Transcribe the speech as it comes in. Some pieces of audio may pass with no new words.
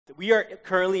We are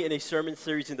currently in a sermon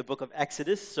series in the book of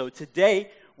Exodus. So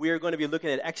today we are going to be looking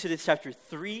at Exodus chapter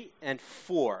 3 and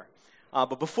 4.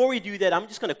 But before we do that, I'm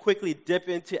just going to quickly dip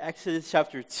into Exodus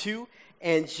chapter 2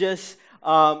 and just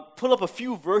pull up a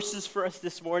few verses for us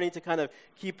this morning to kind of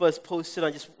keep us posted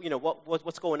on just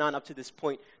what's going on up to this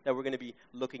point that we're going to be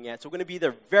looking at. So we're going to be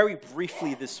there very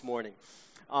briefly this morning.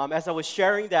 As I was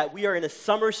sharing that we are in a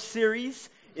summer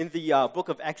series in the book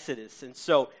of Exodus. And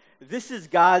so this is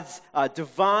God's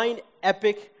divine,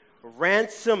 epic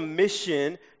ransom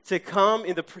mission to come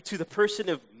to the person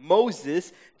of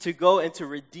Moses to go and to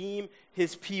redeem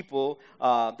his people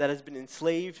that has been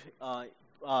enslaved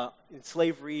in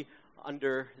slavery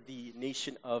under the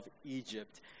nation of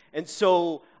Egypt. And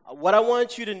so what I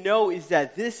want you to know is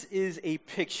that this is a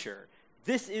picture.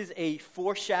 This is a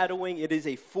foreshadowing. It is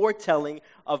a foretelling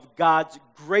of God's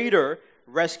greater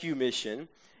rescue mission.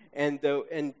 And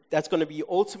that's going to be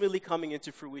ultimately coming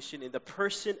into fruition in the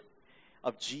person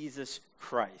of Jesus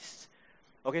Christ.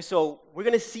 Okay, so we're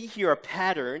going to see here a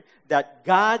pattern that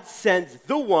God sends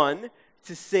the one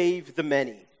to save the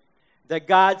many. That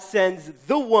God sends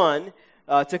the one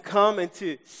to come and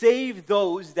to save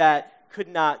those that could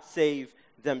not save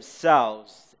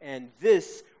themselves. And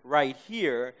this right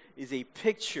here is a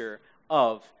picture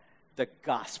of the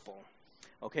gospel.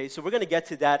 Okay, so we're going to get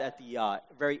to that at the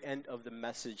very end of the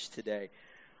message today.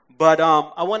 But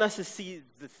I want us to see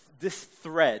this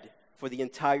thread for the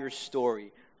entire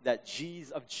story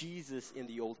of Jesus in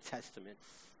the Old Testament.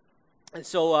 And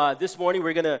so this morning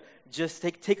we're going to just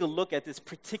take a look at this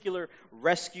particular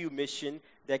rescue mission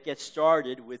that gets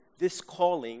started with this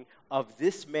calling of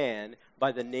this man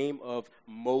by the name of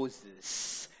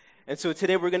Moses. And so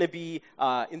today we're going to be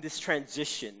in this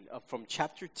transition from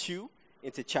chapter 2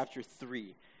 into chapter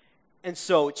 3. And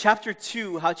so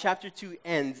how chapter 2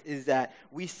 ends is that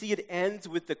we see it ends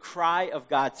with the cry of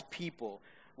God's people,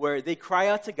 where they cry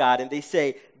out to God and they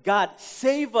say, God,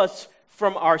 save us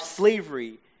from our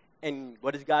slavery. And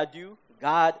what does God do?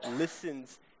 God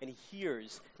listens and he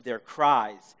hears their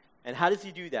cries. And how does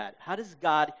he do that? How does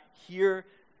God hear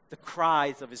the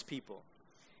cries of his people?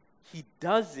 He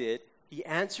does it, he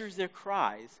answers their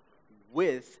cries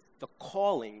with the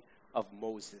calling of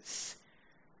Moses.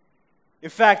 In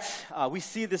fact, we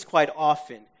see this quite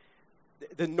often.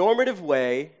 The normative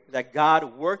way that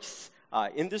God works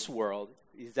in this world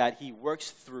is that he works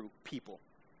through people.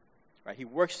 Right? He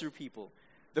works through people.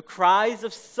 The cries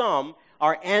of some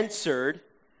are answered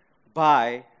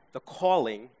by the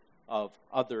calling of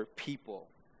other people.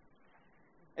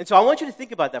 And so I want you to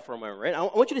think about that for a moment, right? I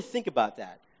want you to think about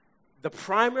that. The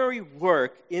primary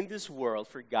work in this world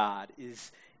for God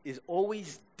is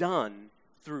always done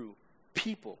through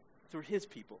people, through his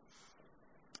people.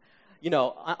 You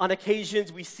know, on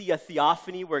occasions we see a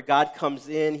theophany where God comes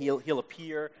in, he'll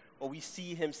appear, or we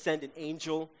see him send an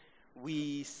angel.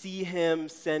 We see him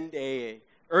send a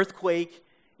earthquake,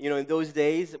 in those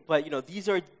days. But, these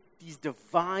are these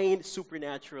divine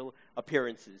supernatural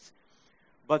appearances.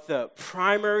 But the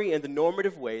primary and the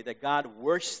normative way that God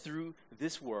works through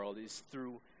this world is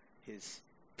through his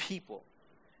people.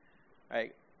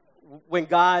 Right? When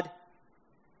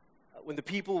the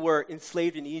people were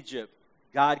enslaved in Egypt,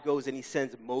 God goes and he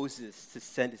sends Moses to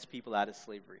send his people out of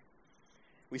slavery.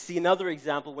 We see another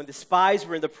example when the spies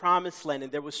were in the promised land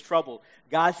and there was trouble.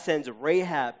 God sends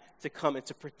Rahab to come and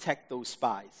to protect those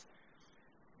spies.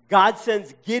 God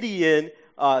sends Gideon,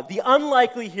 the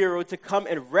unlikely hero, to come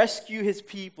and rescue his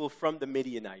people from the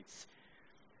Midianites.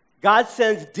 God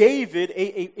sends David,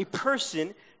 a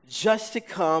person, just to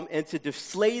come and to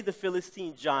slay the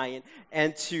Philistine giant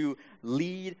and to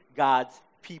lead God's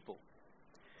people.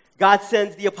 God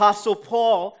sends the Apostle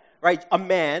Paul, right, a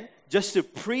man, just to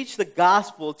preach the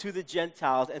gospel to the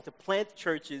Gentiles and to plant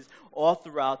churches all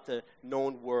throughout the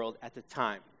known world at the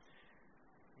time.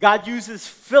 God uses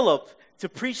Philip to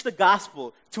preach the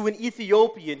gospel to an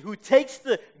Ethiopian who takes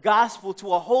the gospel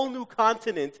to a whole new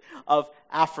continent of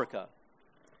Africa.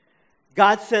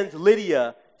 God sends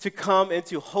Lydia to come and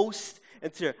to host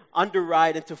and to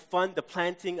underwrite and to fund the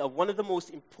planting of one of the most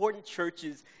important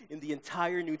churches in the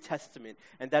entire New Testament,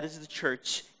 and that is the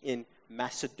church in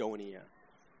Macedonia.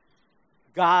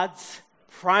 God's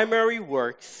primary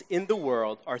works in the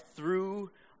world are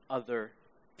through other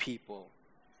people.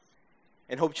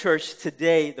 And Hope Church,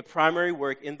 today, the primary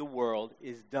work in the world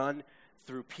is done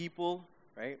through people,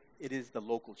 right? It is the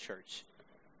local church.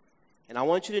 And I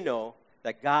want you to know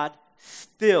that God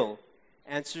still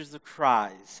answers the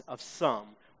cries of some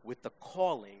with the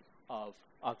calling of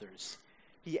others.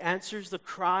 He answers the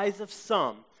cries of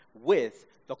some with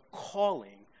the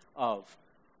calling of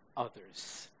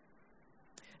others.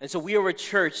 And so we are a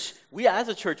church, we as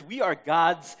a church, we are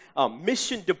God's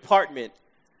mission department,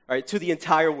 right, to the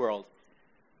entire world.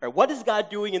 Right, what is God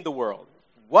doing in the world?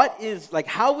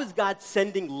 How is God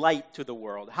sending light to the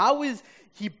world? How is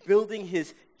he building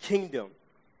his kingdom?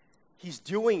 He's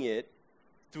doing it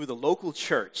through the local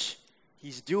church.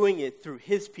 He's doing it through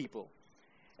his people.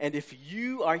 And if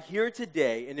you are here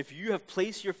today, and if you have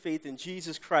placed your faith in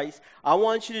Jesus Christ, I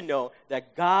want you to know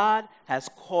that God has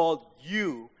called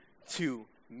you to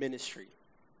ministry.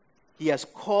 He has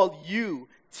called you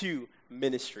to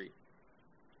ministry.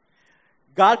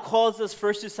 God calls us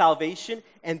first to salvation,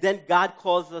 and then God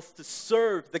calls us to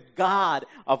serve the God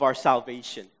of our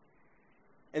salvation.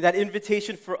 And that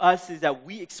invitation for us is that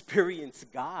we experience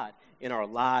God in our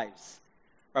lives.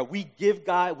 Right? We give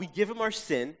him our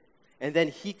sin, and then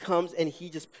he comes and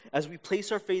as we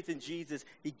place our faith in Jesus,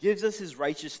 he gives us his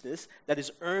righteousness that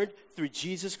is earned through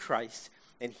Jesus Christ.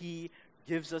 And he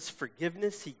gives us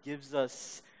forgiveness. He gives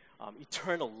us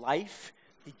eternal life.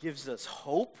 He gives us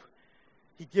hope.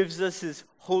 He gives us his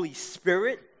Holy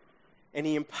Spirit. And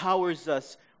he empowers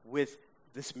us with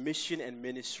this mission and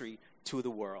ministry to the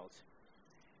world.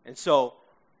 And so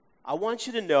I want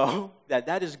you to know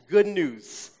that is good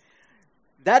news.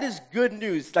 That is good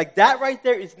news. Like that right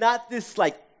there is not this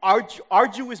like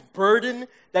arduous burden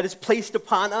that is placed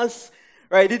upon us,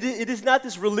 right? It is not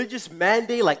this religious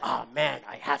mandate like, oh man,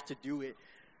 I have to do it,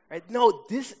 right? No,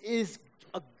 this is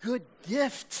a good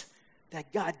gift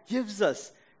that God gives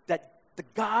us, that the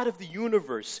God of the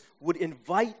universe would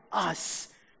invite us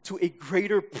to a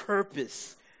greater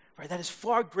purpose, right? That is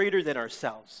far greater than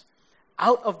ourselves,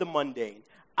 out of the mundane,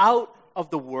 out of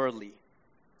the worldly,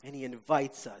 and he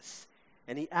invites us.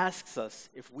 And he asks us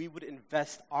if we would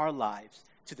invest our lives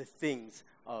to the things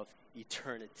of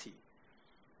eternity.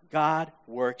 God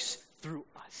works through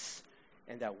us,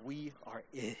 and that we are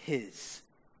his.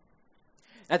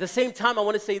 At the same time, I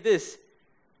want to say this.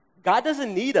 God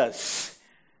doesn't need us.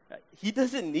 He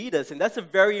doesn't need us, and that's a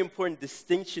very important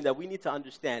distinction that we need to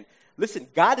understand. Listen,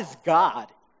 God is God.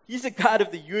 He's the God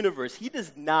of the universe. He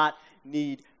does not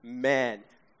need man.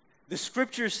 The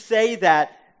scriptures say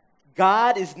that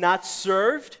God is not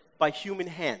served by human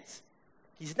hands.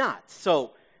 He's not.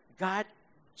 So God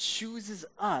chooses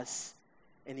us,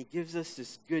 and he gives us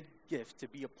this good gift to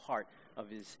be a part of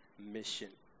his mission.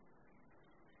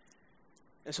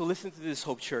 And so listen to this,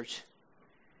 Hope Church.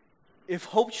 If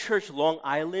Hope Church Long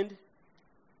Island,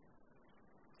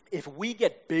 if we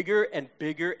get bigger and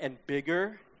bigger and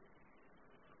bigger,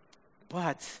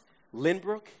 but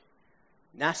Lynbrook,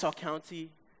 Nassau County,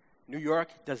 New York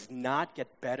does not get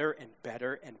better and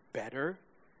better and better,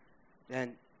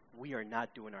 then we are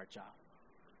not doing our job.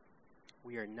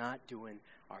 We are not doing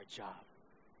our job.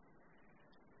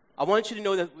 I want you to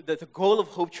know that the goal of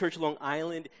Hope Church Long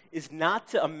Island is not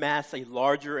to amass a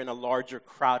larger and a larger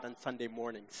crowd on Sunday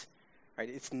mornings. Right?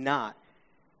 It's not.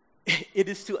 It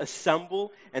is to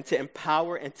assemble and to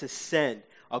empower and to send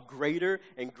a greater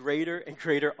and greater and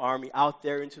greater army out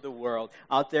there into the world,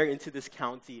 out there into this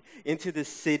county, into this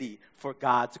city for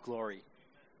God's glory.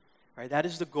 Right? That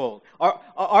is the goal.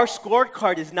 Our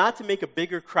scorecard is not to make a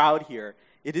bigger crowd here.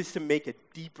 It is to make a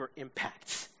deeper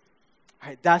impact.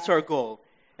 Right? That's our goal.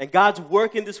 And God's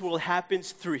work in this world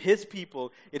happens through his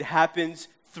people. It happens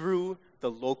through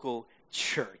the local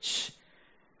church.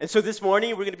 And so this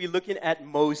morning, we're going to be looking at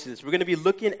Moses. We're going to be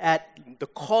looking at the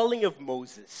calling of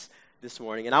Moses this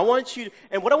morning. And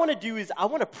what I want to do is I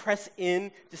want to press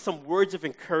in to some words of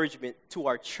encouragement to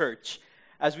our church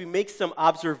as we make some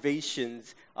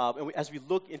observations, as we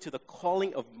look into the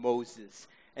calling of Moses.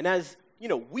 And as,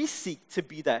 we seek to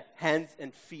be the hands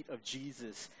and feet of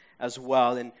Jesus as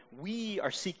well. And we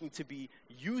are seeking to be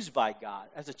used by God,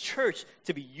 as a church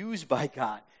to be used by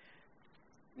God.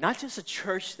 Not just a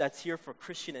church that's here for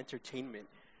Christian entertainment,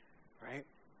 right?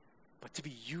 But to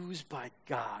be used by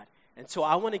God. And so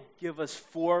I want to give us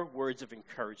 4 words of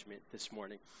encouragement this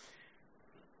morning.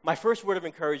 My first word of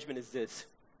encouragement is this.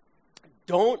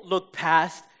 Don't look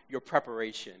past your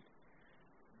preparation.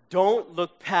 Don't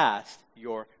look past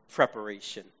your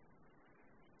preparation.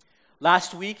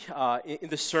 Last week, in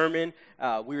the sermon,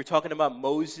 we were talking about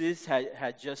Moses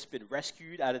had just been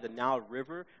rescued out of the Nile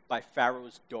River by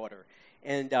Pharaoh's daughter.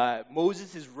 And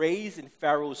Moses is raised in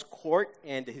Pharaoh's court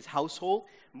and his household.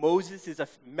 Moses is a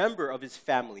member of his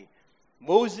family.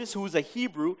 Moses, who is a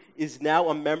Hebrew, is now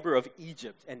a member of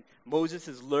Egypt. And Moses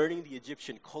is learning the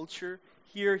Egyptian culture.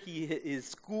 Here he is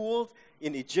schooled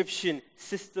in Egyptian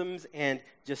systems and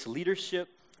just leadership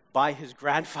by his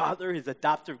grandfather, his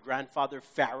adoptive grandfather,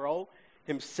 Pharaoh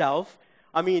himself.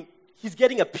 I mean, he's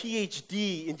getting a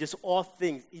PhD in just all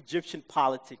things Egyptian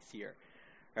politics here,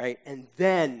 right? And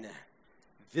then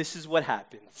this is what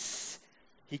happens.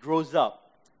 He grows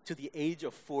up to the age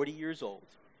of 40 years old,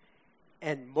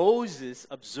 and Moses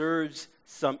observes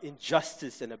some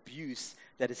injustice and abuse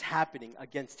that is happening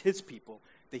against his people,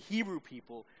 the Hebrew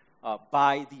people,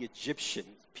 by the Egyptian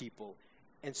people.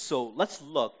 And so let's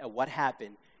look at what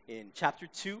happened in chapter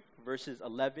 2, verses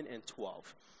 11 and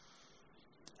 12.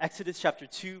 Exodus chapter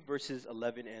 2, verses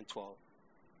 11 and 12.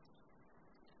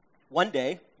 One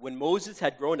day, when Moses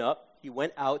had grown up, he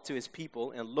went out to his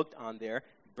people and looked on their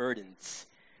burdens.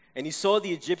 And he saw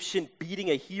the Egyptian beating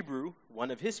a Hebrew,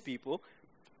 one of his people.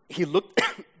 He looked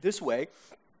this way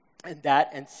and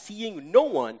that, and seeing no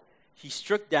one, he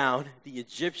struck down the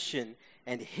Egyptian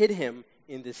and hid him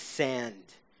in the sand.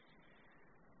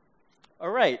 All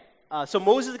right, so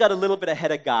Moses got a little bit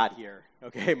ahead of God here.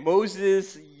 Okay,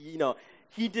 Moses,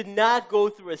 he did not go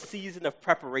through a season of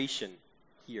preparation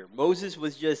here. Moses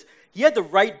he had the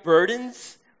right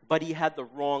burdens, but he had the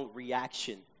wrong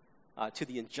reaction to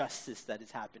the injustice that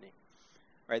is happening.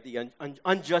 Right, the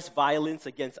unjust violence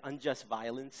against unjust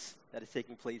violence that is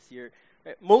taking place here.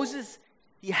 Right? Moses,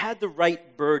 he had the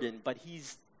right burden, but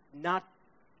he's not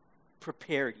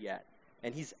prepared yet,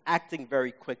 and he's acting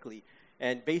very quickly.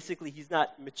 And basically, he's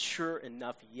not mature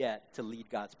enough yet to lead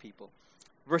God's people.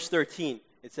 Verse 13,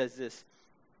 it says this: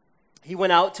 He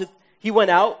went out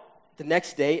the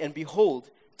next day, and behold,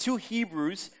 two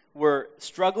Hebrews were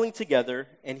struggling together,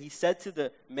 and he said to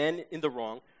the men in the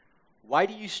wrong, "Why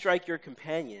do you strike your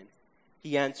companion?"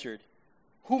 He answered,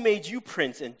 "Who made you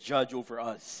prince and judge over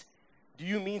us? Do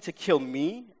you mean to kill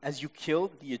me as you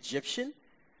killed the Egyptian?"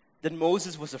 Then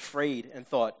Moses was afraid and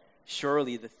thought,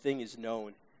 "Surely the thing is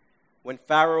known." When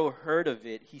Pharaoh heard of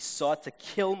it, he sought to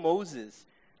kill Moses.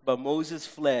 But Moses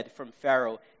fled from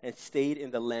Pharaoh and stayed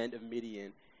in the land of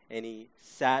Midian, and he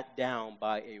sat down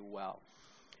by a well.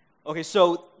 Okay,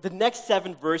 so the next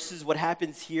 7 verses, what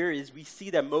happens here is we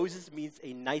see that Moses meets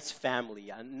a nice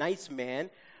family, a nice man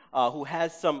who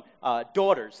has some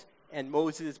daughters. And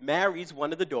Moses marries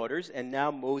one of the daughters, and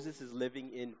now Moses is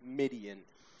living in Midian.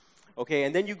 Okay,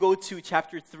 and then you go to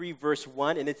chapter 3, verse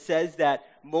 1, and it says that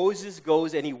Moses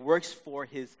goes and he works for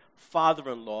his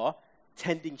father-in-law,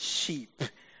 tending sheep.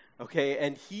 Okay,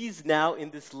 and he's now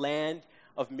in this land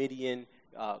of Midian,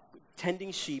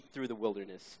 tending sheep through the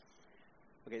wilderness.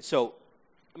 Okay, so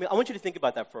I want you to think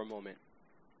about that for a moment.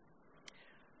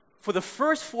 For the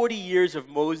first 40 years of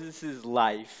Moses'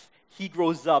 life, he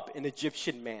grows up an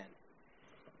Egyptian man.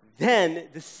 Then,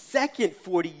 the second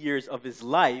 40 years of his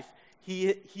life,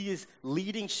 he is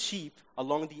leading sheep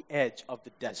along the edge of the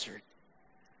desert.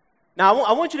 Now,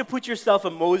 I want you to put yourself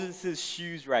in Moses'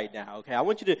 shoes right now, okay? I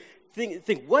want you to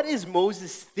think, what is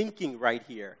Moses thinking right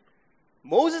here?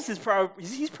 Moses is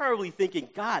probably thinking,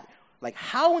 God, like,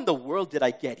 how in the world did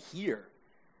I get here?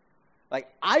 Like,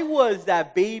 I was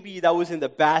that baby that was in the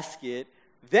basket,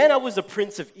 then I was a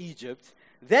prince of Egypt,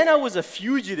 then I was a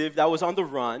fugitive that was on the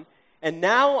run, and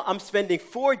now I'm spending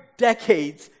 4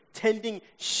 decades tending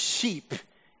sheep,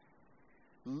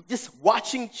 just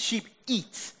watching sheep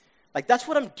eat. Like, that's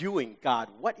what I'm doing, God.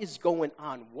 What is going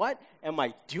on? What am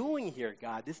I doing here,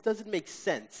 God? This doesn't make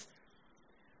sense.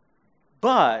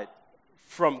 But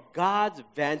from God's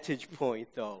vantage point,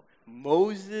 though,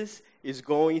 Moses is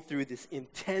going through this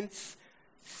intense,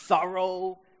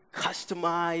 thorough,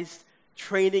 customized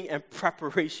training and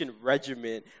preparation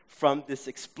regimen from this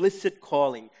explicit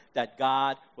calling that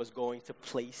God was going to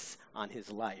place on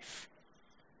his life.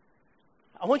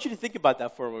 I want you to think about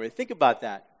that for a moment. Think about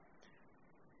that.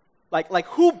 Like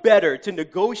who better to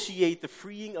negotiate the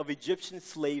freeing of Egyptian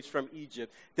slaves from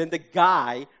Egypt than the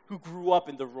guy who grew up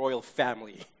in the royal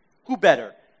family? Who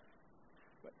better?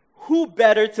 Who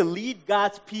better to lead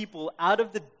God's people out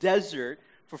of the desert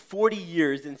for 40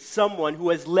 years than someone who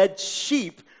has led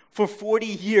sheep for 40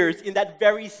 years in that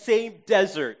very same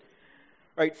desert?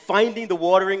 Right, finding the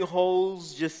watering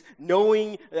holes, just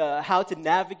knowing how to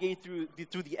navigate through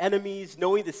the enemies,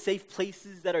 knowing the safe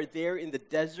places that are there in the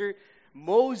desert.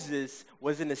 Moses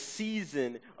was in a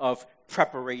season of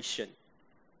preparation.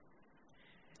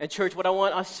 And church, what I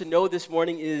want us to know this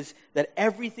morning is that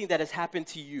everything that has happened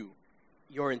to you,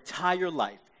 your entire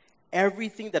life,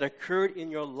 everything that occurred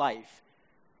in your life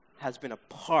has been a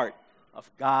part of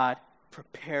God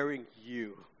preparing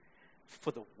you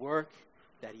for the work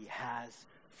that he has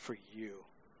for you.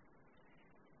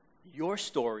 Your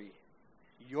story,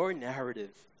 your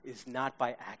narrative is not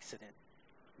by accident.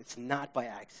 It's not by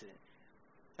accident.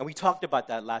 And we talked about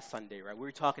that last Sunday, right? We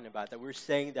were talking about that. We were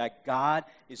saying that God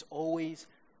is always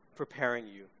preparing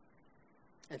you.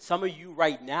 And some of you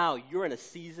right now, you're in a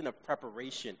season of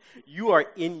preparation. You are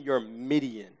in your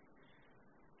Midian.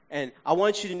 And I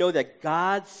want you to know that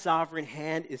God's sovereign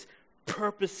hand is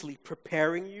purposely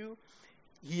preparing you.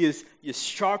 He is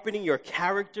sharpening your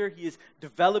character. He is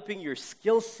developing your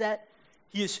skill set.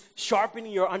 He is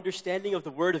sharpening your understanding of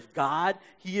the Word of God.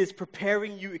 He is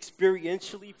preparing you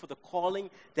experientially for the calling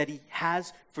that He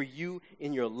has for you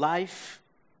in your life.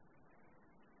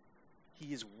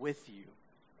 He is with you.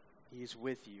 He is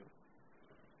with you.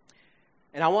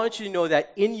 And I want you to know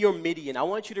that in your Midian, I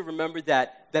want you to remember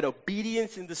that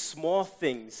obedience in the small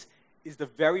things is the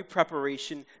very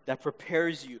preparation that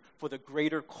prepares you for the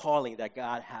greater calling that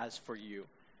God has for you.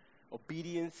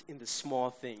 Obedience in the small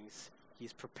things.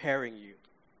 He's preparing you.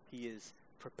 He is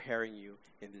preparing you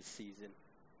in this season.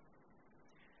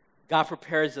 God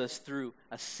prepares us through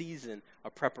a season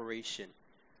of preparation.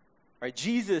 Right?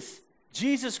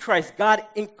 Jesus Christ, God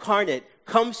incarnate,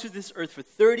 comes to this earth for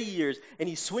 30 years, and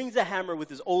He swings a hammer with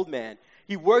His old man.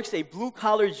 He works a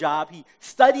blue-collar job. He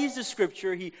studies the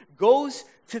Scripture. He goes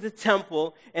to the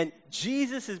temple, and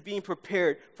Jesus is being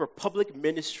prepared for public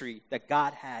ministry that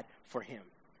God had for Him.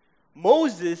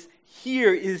 Moses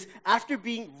here is, after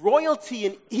being royalty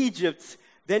in Egypt,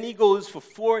 then he goes for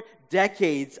 4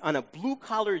 decades on a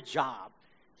blue-collar job.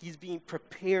 He's being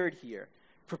prepared here,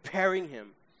 preparing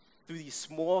him through these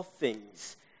small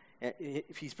things. And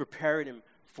He's preparing him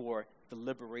for the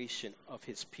liberation of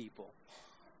His people.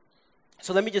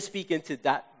 So let me just speak into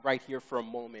that right here for a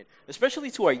moment,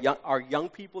 especially to our young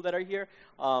people that are here.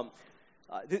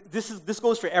 This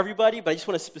goes for everybody, but I just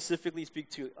want to specifically speak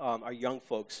to our young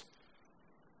folks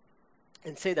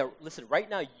and say that, listen, right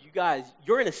now, you guys,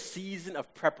 you're in a season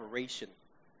of preparation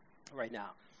right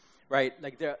now, right?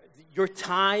 Like the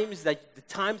times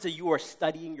that you are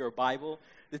studying your Bible,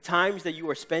 the times that you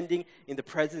are spending in the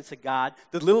presence of God,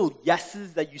 the little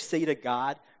yeses that you say to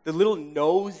God, the little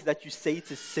no's that you say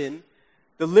to sin,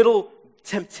 the little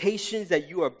temptations that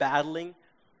you are battling,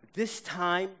 this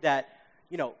time that,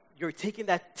 you're taking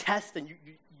that test and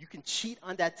you can cheat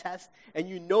on that test and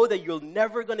you know that you're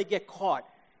never going to get caught.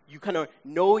 You kind of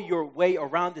know your way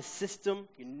around the system.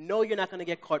 You know you're not going to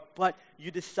get caught, but you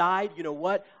decide, you know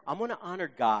what? I'm going to honor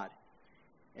God.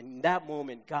 And in that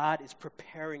moment, God is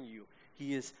preparing you.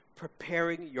 He is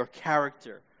preparing your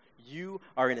character. You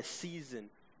are in a season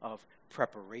of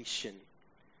preparation.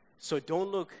 So don't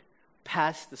look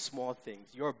past the small things.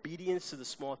 Your obedience to the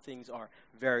small things are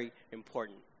very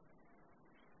important.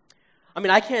 I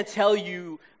mean, I can't tell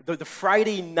you the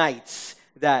Friday nights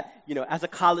that, as a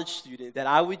college student, that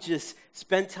I would just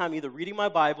spend time either reading my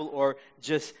Bible or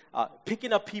just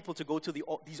picking up people to go to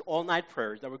these all-night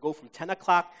prayers that would go from 10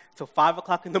 o'clock till 5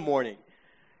 o'clock in the morning.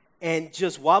 And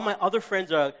just while my other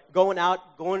friends are going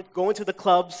out, going to the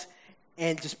clubs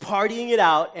and just partying it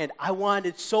out, and I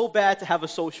wanted so bad to have a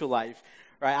social life,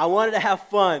 right? I wanted to have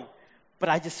fun, but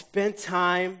I just spent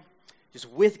time just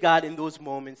with God in those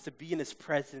moments to be in His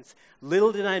presence.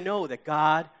 Little did I know that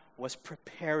God was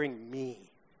preparing me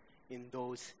in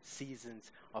those seasons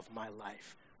of my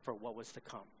life for what was to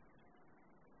come.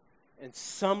 And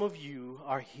some of you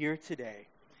are here today,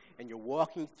 and you're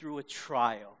walking through a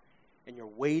trial, and you're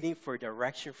waiting for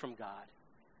direction from God.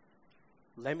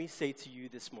 Let me say to you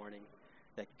this morning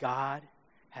that God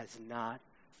has not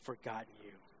forgotten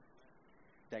you,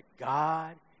 that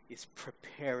God is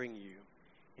preparing you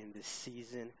in this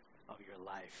season of your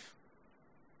life.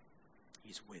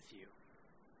 He's with you.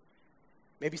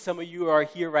 Maybe some of you are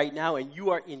here right now and you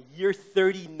are in year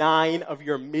 39 of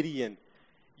your Midian.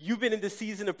 You've been in the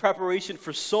season of preparation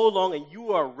for so long and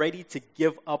you are ready to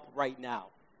give up right now.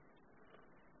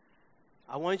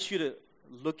 I want you to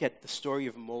look at the story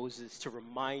of Moses to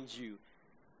remind you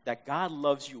that God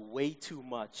loves you way too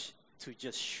much to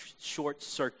just short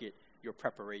circuit your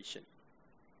preparation.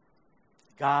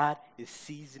 God is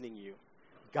seasoning you.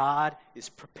 God is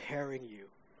preparing you.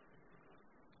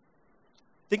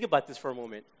 Think about this for a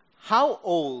moment. How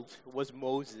old was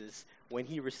Moses when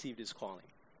he received his calling?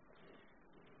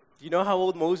 Do you know how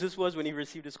old Moses was when he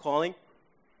received his calling?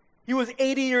 He was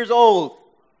 80 years old.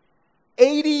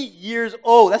 80 years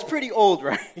old. That's pretty old,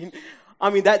 right? I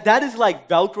mean, that is like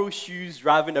Velcro shoes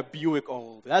driving a Buick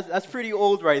old. That's pretty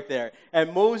old right there.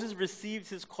 And Moses received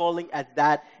his calling at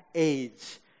that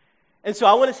age. And so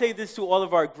I want to say this to all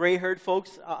of our gray-haired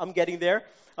folks. I'm getting there.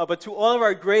 But to all of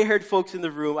our gray-haired folks in the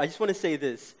room, I just want to say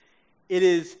this. It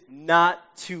is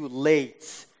not too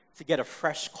late to get a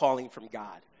fresh calling from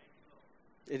God.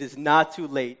 It is not too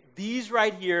late. These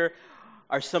right here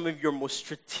are some of your most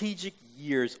strategic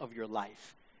years of your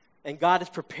life. And God has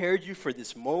prepared you for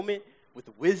this moment with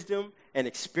wisdom and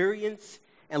experience.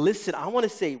 And listen, I want to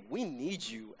say we need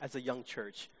you as a young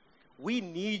church. We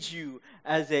need you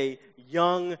as a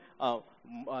young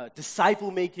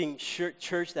disciple-making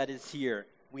church that is here.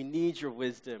 We need your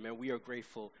wisdom, and we are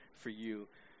grateful for you.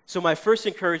 So my first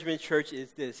encouragement, church,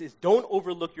 is this, is don't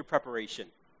overlook your preparation.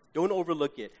 Don't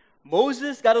overlook it.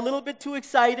 Moses got a little bit too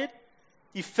excited.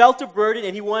 He felt a burden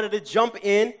and he wanted to jump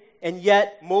in, and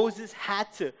yet Moses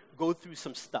had to go through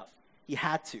some stuff. He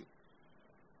had to.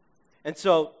 And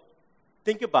so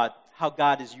think about how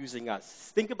God is using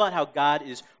us. Think about how God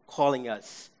is calling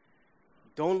us.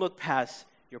 Don't look past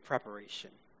your preparation.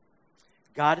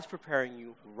 God is preparing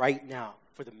you right now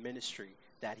for the ministry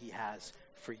that he has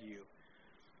for you.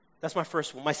 That's my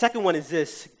first one. My second one is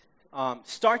this.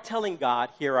 Start telling God,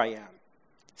 here I am.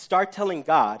 Start telling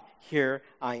God, here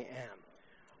I am.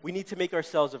 We need to make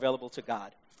ourselves available to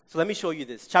God. So let me show you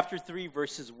this. Chapter 3,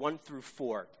 verses 1 through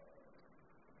 4.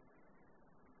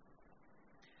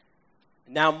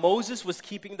 Now Moses was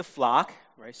keeping the flock,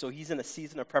 right? So he's in a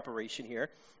season of preparation here.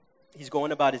 He's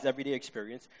going about his everyday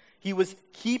experience. He was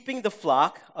keeping the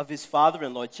flock of his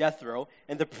father-in-law, Jethro,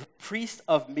 and the priest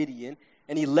of Midian,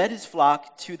 and he led his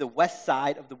flock to the west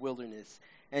side of the wilderness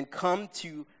and come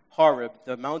to Horeb,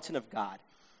 the mountain of God.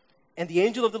 And the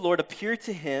angel of the Lord appeared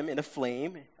to him in a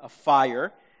flame of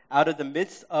fire out of the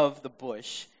midst of the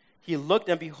bush. He looked,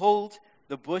 and behold,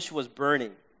 the bush was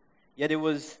burning, yet it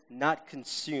was not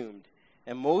consumed.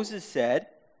 And Moses said,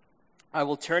 I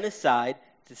will turn aside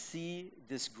to see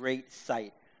this great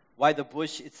sight, why the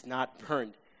bush is not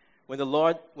burned. When the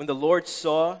Lord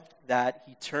saw that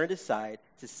he turned aside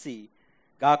to see,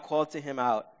 God called to him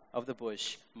out of the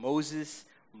bush, Moses,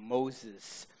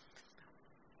 Moses.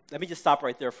 Let me just stop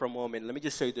right there for a moment. Let me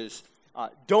just say this.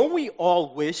 Don't we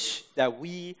all wish that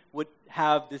we would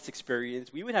have this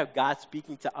experience? We would have God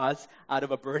speaking to us out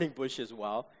of a burning bush as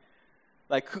well.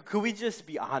 Like, could we just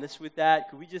be honest with that?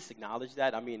 Could we just acknowledge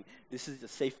that? I mean, this is a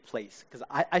safe place, because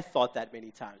I thought that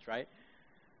many times, right?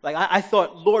 Like, I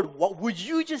thought, Lord, would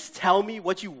you just tell me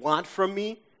what you want from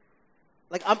me?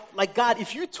 Like, God,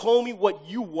 if you told me what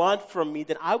you want from me,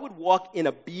 then I would walk in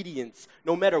obedience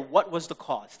no matter what was the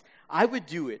cost. I would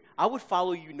do it. I would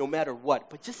follow you no matter what,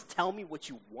 but just tell me what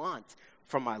you want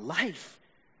from my life.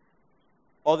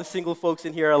 All the single folks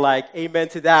in here are like, amen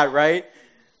to that, right?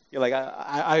 You're like,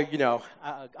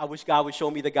 I wish God would show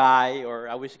me the guy, or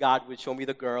I wish God would show me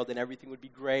the girl, then everything would be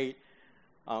great.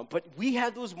 But we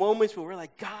have those moments where we're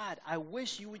like, God, I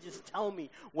wish you would just tell me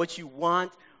what you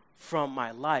want from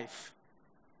my life.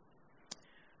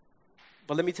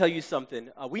 But let me tell you something.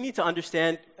 We need to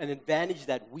understand an advantage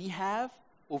that we have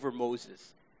over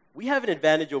Moses. We have an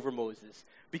advantage over Moses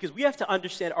because we have to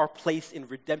understand our place in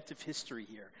redemptive history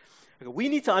here. We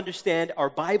need to understand our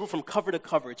Bible from cover to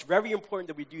cover. It's very important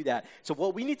that we do that. So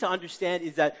what we need to understand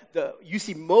is that you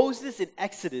see Moses in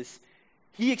Exodus,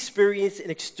 he experienced an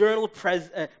external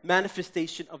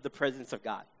manifestation of the presence of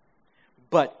God.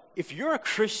 But if you're a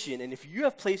Christian and if you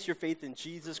have placed your faith in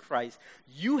Jesus Christ,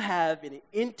 you have an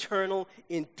internal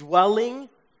indwelling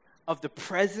of the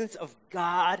presence of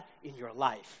God in your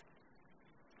life.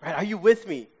 Right? Are you with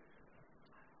me?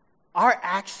 Our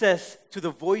access to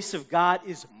the voice of God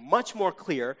is much more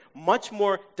clear, much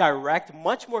more direct,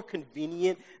 much more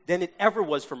convenient than it ever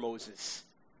was for Moses.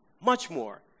 Much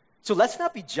more. So let's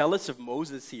not be jealous of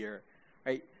Moses here,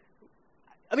 right?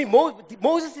 I mean,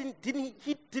 Moses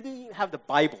didn't have the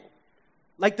Bible.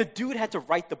 Like, the dude had to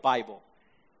write the Bible.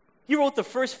 He wrote the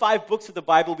first 5 books of the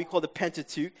Bible we call the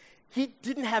Pentateuch. He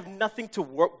didn't have nothing to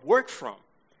work from.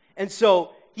 And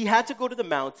so he had to go to the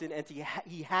mountain, and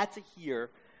he had to hear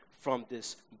from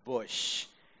this bush.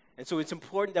 And so it's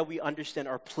important that we understand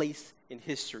our place in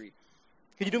history.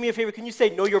 Can you do me a favor? Can you say,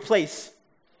 know your place?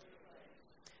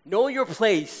 Know your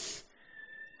place.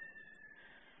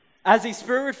 As a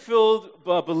spirit-filled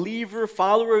believer,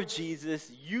 follower of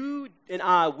Jesus, you and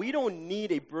I, we don't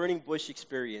need a burning bush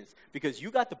experience because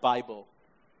you got the Bible.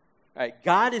 Right?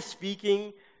 God is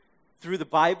speaking through the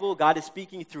Bible. God is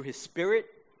speaking through his Spirit.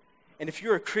 And if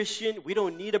you're a Christian, we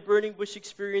don't need a burning bush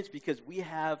experience because we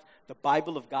have the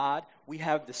Bible of God. We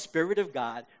have the Spirit of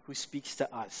God who speaks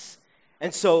to us.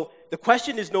 And so the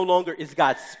question is no longer, is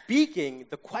God speaking?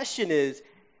 The question is,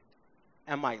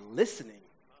 am I listening?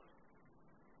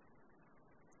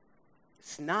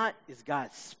 It's not, is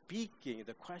God speaking?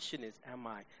 The question is, am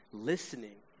I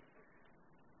listening?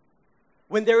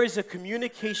 When there is a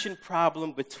communication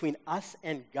problem between us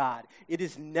and God, it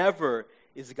is never,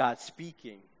 is God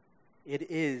speaking?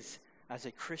 It is, as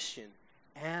a Christian,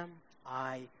 am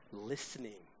I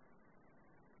listening?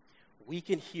 We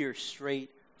can hear straight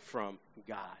from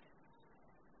God.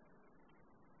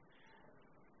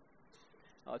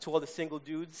 To all the single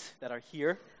dudes that are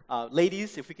here,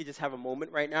 ladies, if we could just have a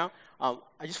moment right now.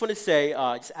 I just want to say,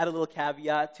 just add a little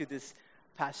caveat to this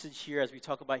passage here as we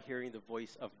talk about hearing the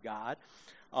voice of God.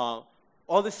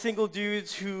 All the single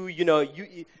dudes who,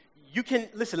 you can,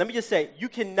 listen, let me just say, you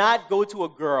cannot go to a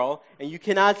girl and you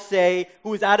cannot say,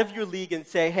 who is out of your league and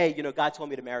say, hey, God told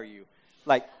me to marry you.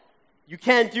 Like, you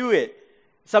can't do it.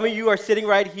 Some of you are sitting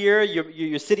right here.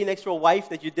 You're sitting next to a wife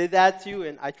that you did that to,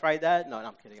 and I tried that. No,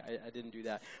 I'm kidding. I didn't do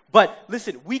that. But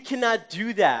listen, we cannot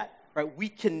do that, right? We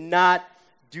cannot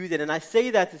do that. And I say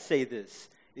that to say this,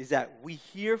 is that we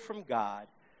hear from God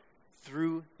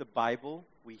through the Bible.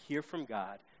 We hear from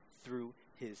God through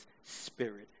His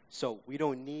Spirit. So we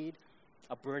don't need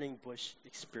a burning bush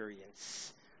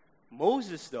experience.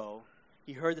 Moses, though,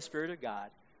 he heard the Spirit of God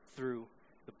through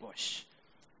the bush.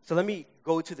 So let me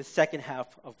go to the second half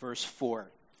of verse 4.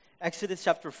 Exodus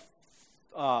chapter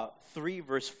 3,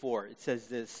 verse 4. It says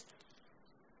this.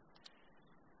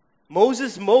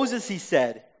 Moses, Moses, he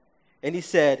said, and he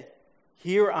said,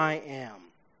 here I am.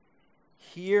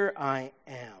 Here I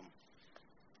am.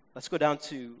 Let's go down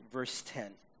to verse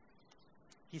 10.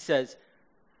 He says,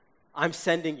 I'm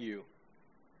sending you.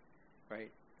 Right?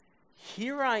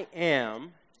 Here I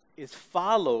am is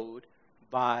followed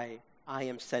by I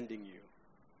am sending you.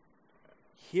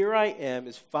 Here I am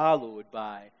is followed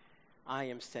by I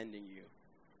am sending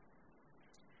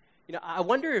you. I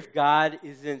wonder if God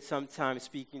isn't sometimes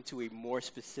speaking to a more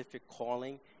specific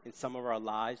calling in some of our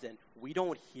lives, and we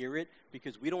don't hear it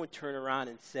because we don't turn around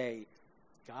and say,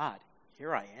 God,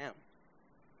 here I am.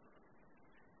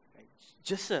 Right?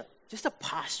 Just a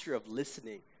posture of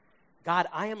listening. God,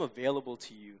 I am available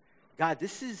to you. God,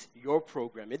 this is your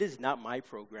program. It is not my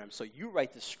program, so you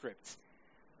write the script.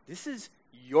 This is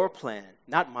your plan,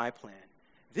 not my plan.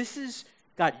 This is,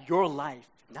 God, your life,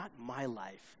 not my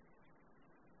life.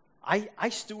 I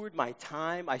steward my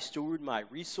time. I steward my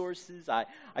resources. I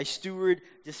steward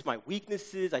just my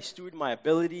weaknesses. I steward my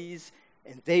abilities,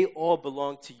 and they all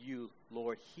belong to you,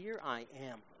 Lord. Here I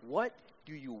am. What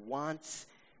do you want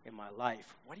in my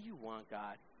life? What do you want,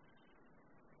 God?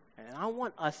 And I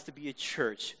want us to be a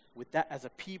church with that, as a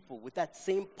people, with that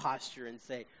same posture and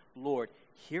say, Lord,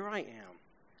 here I am.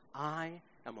 I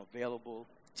am available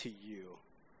to you.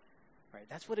 Right?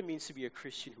 That's what it means to be a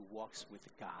Christian who walks with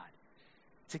God.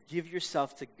 To give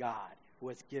yourself to God who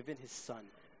has given his Son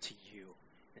to you.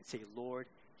 And say, Lord,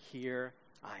 here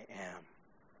I am.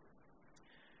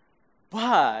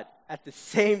 But at the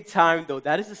same time, though,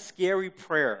 that is a scary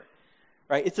prayer.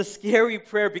 Right? It's a scary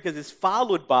prayer because it's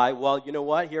followed by, well, you know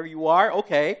what? Here you are.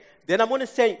 Okay. Then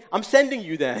I'm sending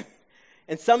you then.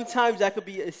 And sometimes that could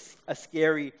be a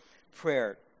scary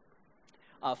prayer.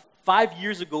 5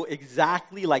 years ago,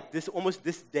 exactly like this, almost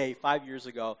this day, 5 years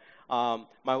ago,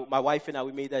 my wife and I,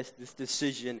 we made this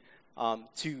decision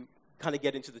to kind of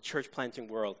get into the church planting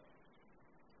world.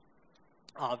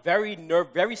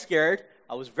 Very scared.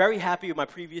 I was very happy with my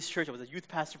previous church. I was a youth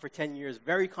pastor for 10 years,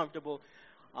 very comfortable.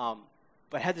 But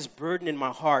I had this burden in my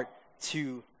heart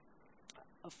to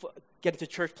get into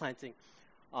church planting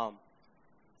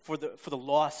for the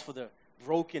lost, for the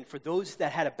broken, for those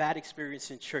that had a bad experience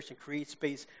in church, and create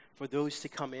space for those to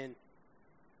come in.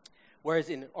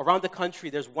 Whereas around the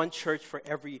country, there's one church for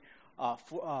every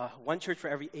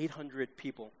 800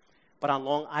 people, but on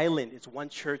Long Island, it's one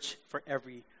church for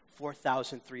every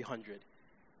 4,300.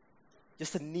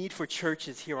 Just a need for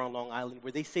churches here on Long Island,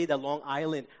 where they say that Long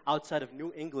Island, outside of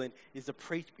New England, is the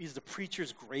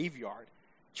preacher's graveyard.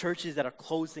 Churches that are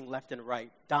closing left and right,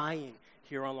 dying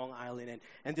here on Long Island.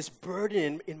 And this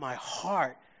burden in my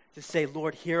heart to say,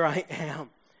 Lord, here I am.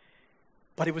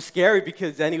 But it was scary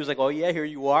because then he was like, oh yeah, here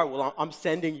you are. Well, I'm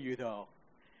sending you though.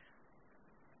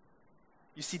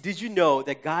 You see, did you know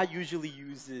that God usually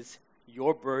uses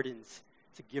your burdens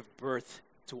to give birth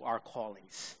to our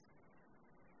callings?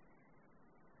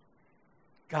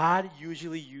 God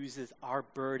usually uses our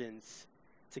burdens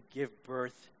to give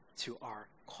birth to our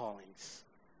callings.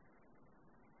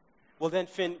 Well then,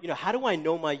 Finn, how do I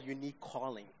know my unique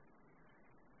calling?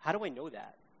 How do I know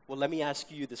that? Well, let me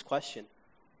ask you this question.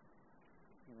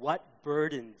 What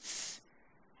burdens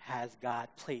has God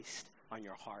placed on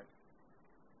your heart?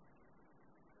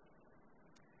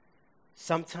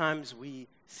 Sometimes we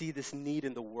see this need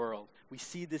in the world. We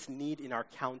see this need in our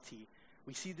county.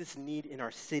 We see this need in our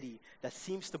city that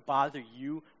seems to bother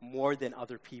you more than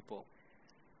other people.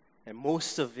 And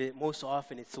most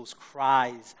often, it's those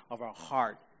cries of our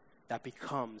heart that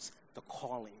becomes the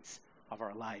callings of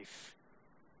our life.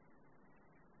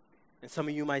 And some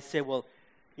of you might say, well,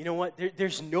 you know what?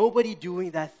 There's nobody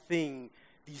doing that thing,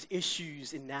 these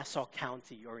issues in Nassau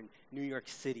County or in New York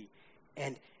City.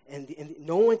 And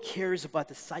no one cares about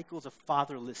the cycles of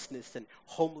fatherlessness and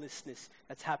homelessness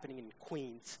that's happening in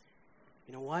Queens.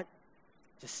 You know what?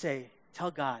 Just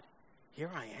tell God,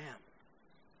 here I am.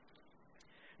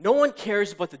 No one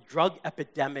cares about the drug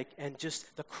epidemic and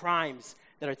just the crimes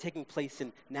that are taking place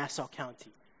in Nassau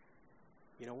County.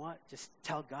 You know what? Just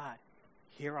tell God,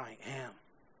 here I am.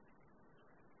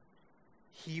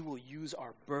 He will use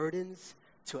our burdens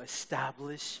to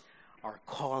establish our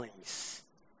callings.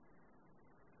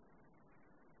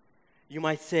 You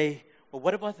might say, well,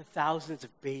 what about the thousands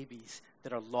of babies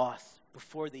that are lost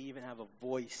before they even have a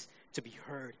voice to be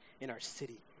heard in our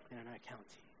city and in our county?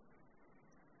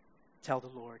 Tell the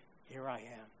Lord, here I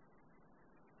am.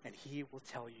 And he will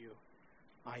tell you,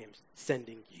 I am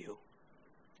sending you.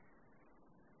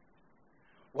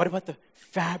 What about the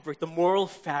fabric, the moral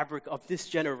fabric of this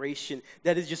generation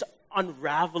that is just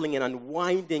unraveling and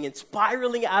unwinding and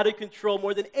spiraling out of control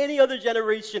more than any other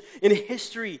generation in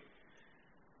history?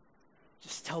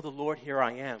 Just tell the Lord, here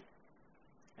I am.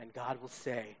 And God will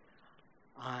say,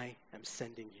 I am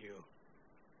sending you.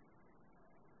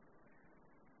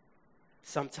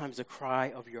 Sometimes the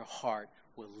cry of your heart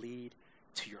will lead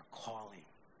to your calling.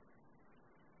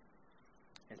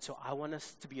 And so I want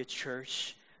us to be a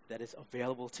church that is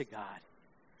available to God,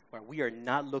 where we are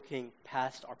not looking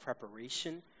past our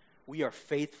preparation. We are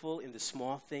faithful in the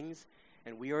small things,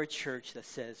 and we are a church that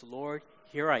says, Lord,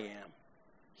 here I am.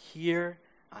 Here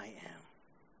I am.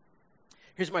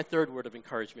 Here's my third word of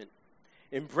encouragement.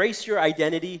 Embrace your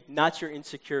identity, not your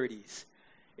insecurities.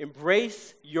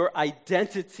 Embrace your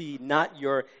identity, not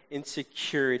your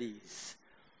insecurities.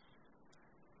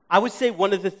 I would say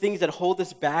one of the things that hold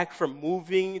us back from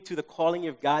moving to the calling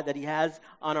of God that he has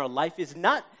on our life is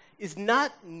not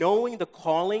knowing the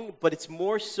calling, but it's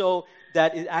more so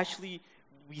that it actually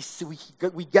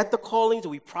we get the callings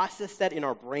and we process that in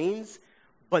our brains,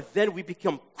 but then we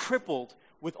become crippled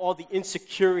with all the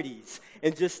insecurities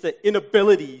and just the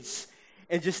inabilities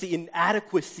and just the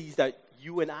inadequacies that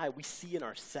you and we see in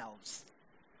ourselves.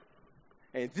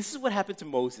 And this is what happened to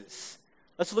Moses.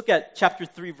 Let's look at chapter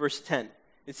 3, verse 10.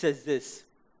 It says this: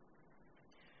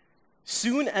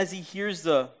 soon as he hears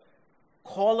the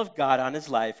call of God on his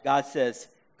life, God says,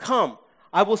 come,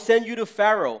 I will send you to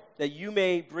Pharaoh, that you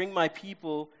may bring my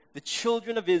people, the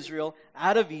children of Israel,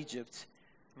 out of Egypt.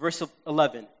 Verse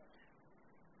 11.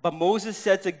 But Moses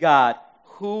said to God,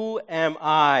 who am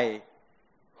I?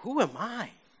 Who am I?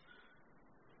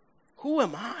 Who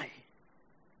am I?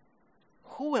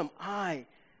 Who am I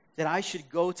that I should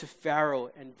go to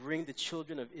Pharaoh and bring the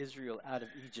children of Israel out of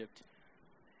Egypt?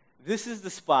 This is the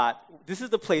spot, this is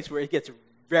the place where it gets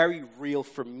very real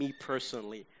for me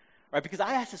personally, right? Because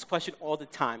I ask this question all the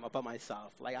time about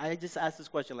myself. Like, I just ask this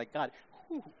question, like, God,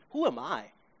 who am I?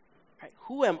 Right?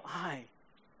 Who am I?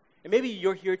 And maybe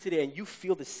you're here today and you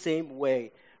feel the same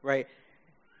way, right?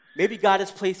 Maybe God has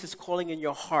placed this calling in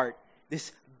your heart,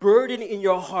 this burden in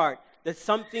your heart, that's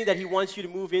something that he wants you to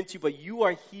move into, but you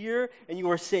are here and you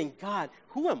are saying, God,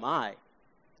 who am I?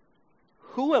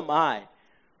 Who am I?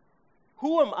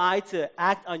 Who am I to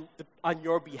act on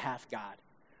your behalf, God?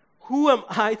 Who am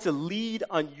I to lead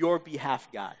on your behalf,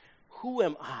 God? Who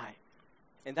am I?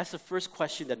 And that's the first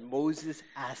question that Moses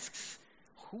asks.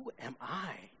 Who am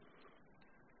I?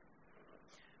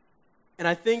 And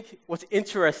I think what's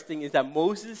interesting is that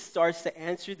Moses starts to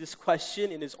answer this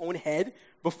question in his own head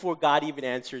before God even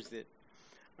answers it.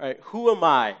 All right, who am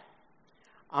I?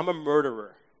 I'm a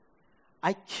murderer.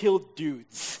 I killed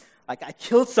dudes. Like, I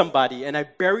killed somebody and I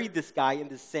buried this guy in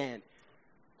the sand.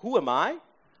 Who am I?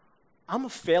 I'm a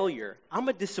failure. I'm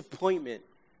a disappointment.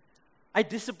 I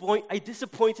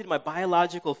disappointed my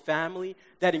biological family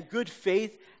that in good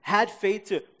faith had faith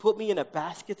to put me in a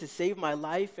basket to save my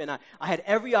life, and I had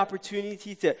every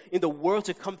opportunity in the world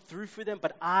to come through for them,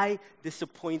 but I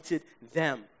disappointed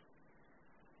them.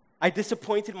 I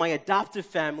disappointed my adoptive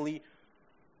family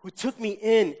who took me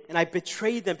in, and I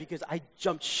betrayed them because I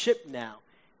jumped ship now,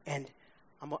 and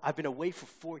I've been away for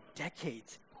 4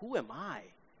 decades. Who am I?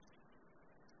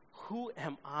 Who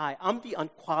am I? I'm the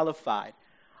unqualified.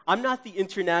 I'm not the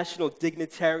international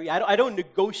dignitary. I don't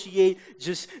negotiate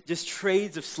just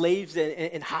trades of slaves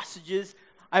and hostages.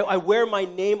 I wear my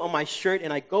name on my shirt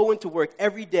and I go into work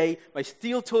every day, my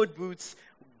steel-toed boots,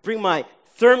 bring my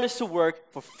thermos to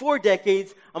work for 4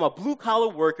 decades. I'm a blue-collar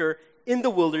worker in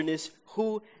the wilderness.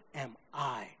 Who am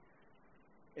I?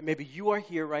 And maybe you are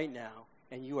here right now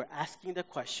and you are asking the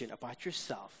question about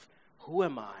yourself. Who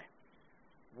am I?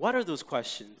 What are those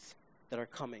questions that are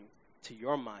coming to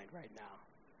your mind right now?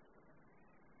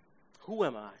 Who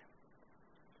am I?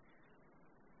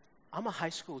 I'm a high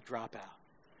school dropout.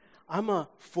 I'm a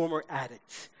former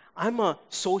addict. I'm a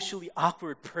socially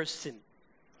awkward person.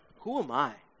 Who am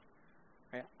I?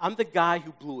 Right? I'm the guy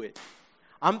who blew it.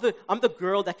 I'm the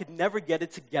girl that could never get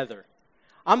it together.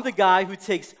 I'm the guy who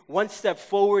takes 1 step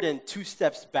forward and 2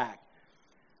 steps back.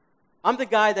 I'm the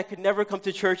guy that could never come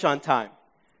to church on time.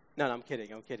 No, no, I'm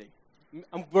kidding. I'm kidding.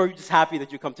 We're just happy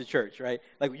that you come to church, right?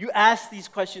 Like, you ask these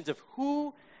questions of,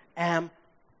 who am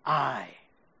I?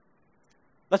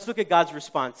 Let's look at God's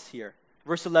response here.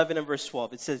 Verse 11 and verse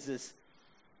 12. It says this.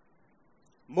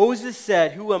 Moses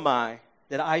said, who am I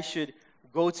that I should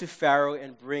go to Pharaoh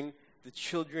and bring the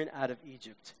children out of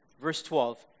Egypt? Verse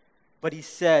 12. But he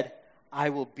said, I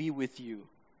will be with you.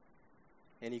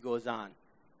 And he goes on.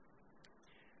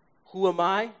 Who am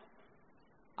I?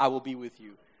 I will be with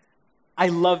you. I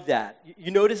love that.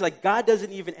 You notice, like, God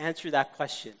doesn't even answer that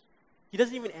question. He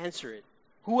doesn't even answer it.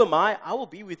 Who am I? I will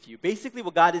be with you. Basically,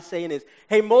 what God is saying is,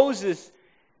 hey, Moses,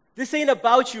 this ain't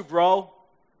about you, bro.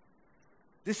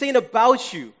 This ain't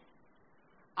about you.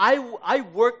 I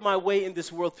work my way in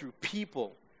this world through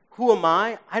people. Who am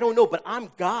I? I don't know, but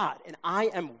I'm God, and I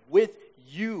am with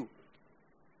you.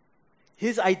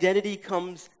 His identity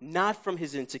comes not from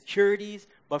his insecurities,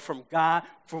 but from God,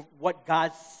 from what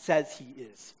God says he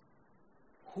is.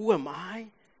 Who am I?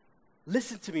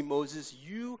 Listen to me, Moses.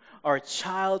 You are a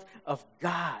child of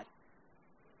God.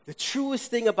 The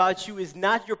truest thing about you is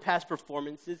not your past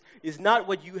performances, is not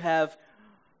what you have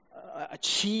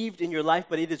achieved in your life,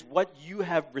 but it is what you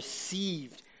have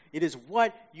received. It is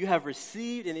what you have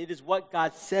received, and it is what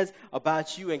God says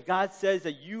about you. And God says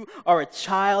that you are a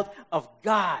child of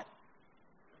God.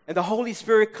 And the Holy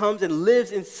Spirit comes and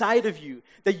lives inside of you,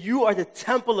 that you are the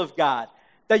temple of God,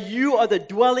 that you are the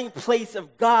dwelling place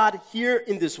of God here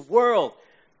in this world,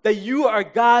 that you are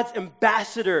God's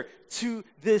ambassador to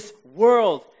this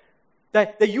world,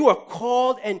 that you are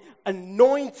called an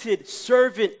anointed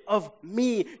servant of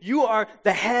me. You are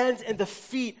the hands and the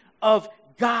feet of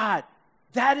God.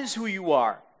 That is who you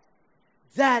are.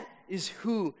 That is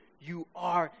who you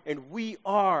are, and we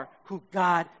are who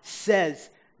God says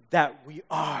that we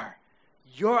are.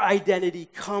 Your identity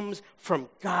comes from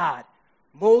God.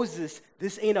 Moses,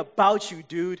 this ain't about you,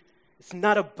 dude. It's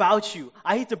not about you.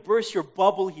 I hate to burst your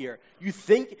bubble here. You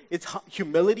think it's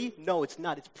humility? No, it's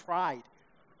not. It's pride.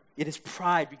 It is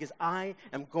pride because I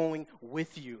am going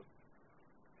with you.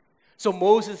 So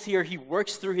Moses here, he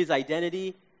works through his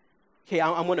identity. Okay,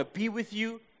 I'm going to be with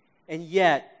you, and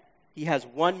yet he has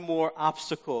one more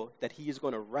obstacle that he is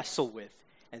going to wrestle with,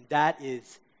 and that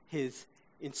is his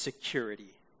insecurity.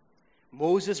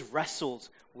 Moses wrestles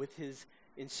with his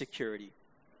insecurity.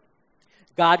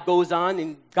 God goes on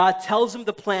and God tells him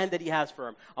the plan that he has for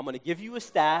him. I'm going to give you a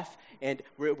staff, and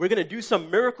we're going to do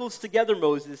some miracles together,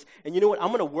 Moses. And you know what? I'm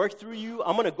going to work through you.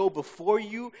 I'm going to go before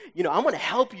you. You know, I'm going to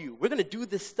help you. We're going to do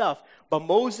this stuff. But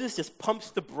Moses just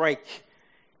pumps the brake.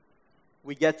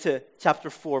 We get to chapter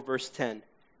 4, verse 10.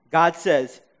 God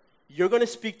says, you're going to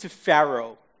speak to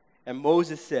Pharaoh. And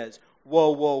Moses says,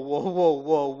 whoa, whoa, whoa, whoa,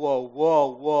 whoa, whoa, whoa,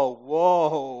 whoa,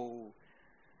 whoa.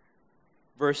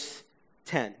 Verse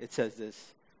 10, it says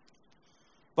this.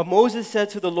 But Moses said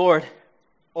to the Lord,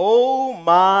 oh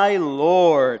my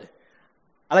Lord.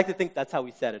 I like to think that's how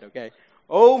we said it, okay?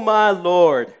 Oh my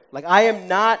Lord. Like, I am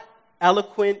not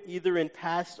eloquent either in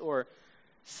past or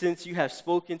since you have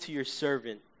spoken to your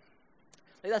servant.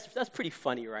 Like, that's pretty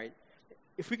funny, right?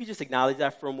 If we could just acknowledge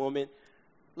that for a moment.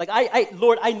 Like,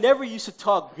 Lord, I never used to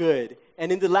talk good.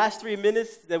 And in the last 3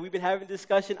 minutes that we've been having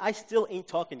discussion, I still ain't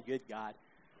talking good, God.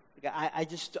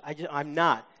 Like, I'm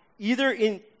not. Either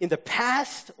in the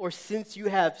past or since you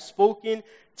have spoken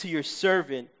to your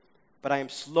servant, but I am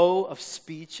slow of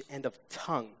speech and of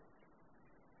tongue.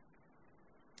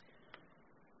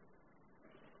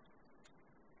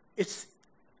 It's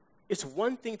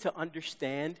one thing to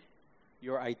understand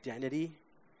your identity.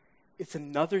 It's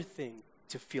another thing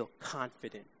to feel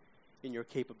confident in your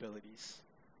capabilities.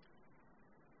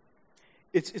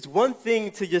 It's one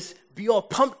thing to just be all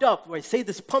pumped up, where I say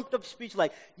this pumped up speech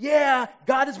like, yeah,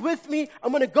 God is with me,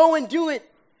 I'm going to go and do it.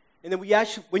 And then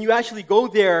when you actually go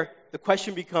there, the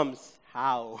question becomes,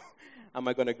 how am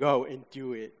I going to go and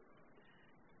do it?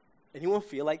 Anyone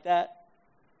feel like that?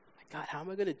 Like, God, how am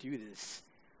I going to do this?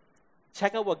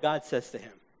 Check out what God says to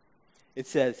him. It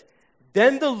says,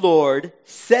 then the Lord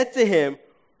said to him,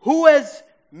 who has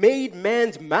made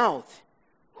man's mouth?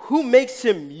 Who makes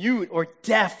him mute or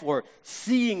deaf or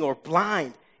seeing or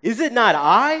blind? Is it not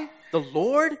I, the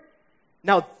Lord?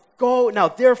 Now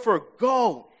therefore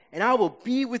go, and I will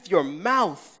be with your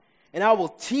mouth, and I will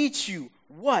teach you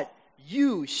what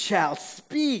you shall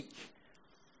speak.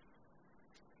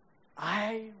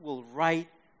 I will write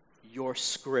your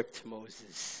script,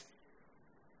 Moses.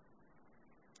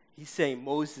 He's saying,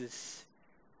 Moses,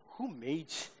 who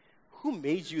made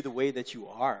you the way that you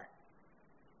are?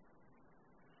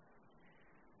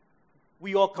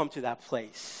 We all come to that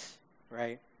place,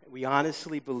 right? We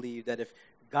honestly believe that if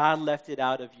God left it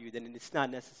out of you, then it's not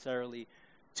necessarily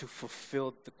to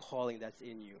fulfill the calling that's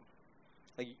in you.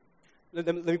 Like,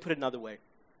 let me put it another way.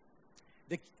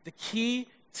 The key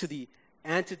to the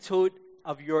antidote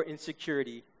of your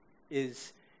insecurity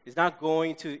is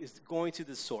going to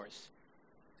the source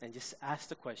and just ask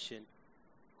the question,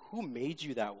 who made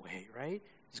you that way, right?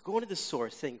 Just going to the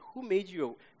source saying, who made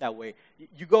you that way?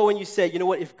 You go and you say, you know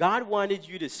what, if God wanted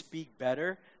you to speak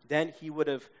better, then you would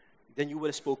have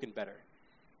spoken better.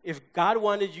 If God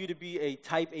wanted you to be a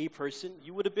type A person,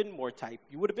 you would have been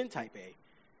type A.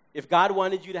 If God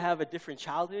wanted you to have a different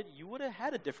childhood, you would have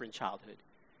had a different childhood.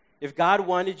 If God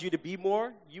wanted you to be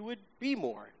more, you would be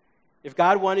more. If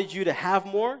God wanted you to have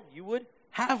more, you would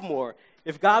have more.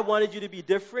 If God wanted you to be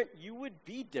different, you would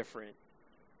be different.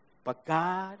 But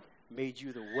God made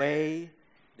you the way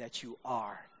that you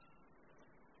are.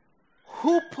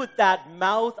 Who put that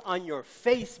mouth on your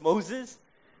face, Moses?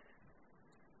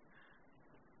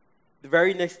 The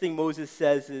very next thing Moses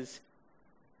says is,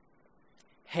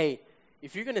 hey,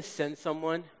 if you're going to send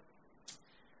someone,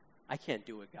 I can't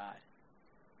do it, God.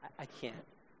 I can't.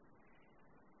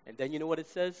 And then you know what it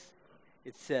says?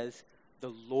 It says,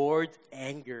 the Lord's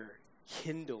anger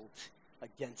kindled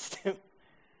against him.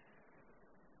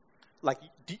 Like,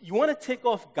 do you want to tick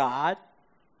off God?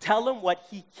 Tell him what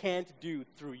he can't do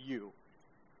through you.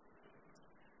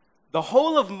 The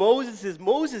whole of Moses is,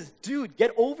 Moses, dude,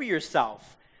 get over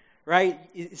yourself. Right?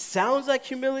 It sounds like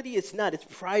humility. It's not. It's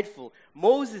prideful.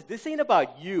 Moses, this ain't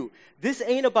about you. This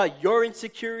ain't about your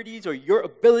insecurities or your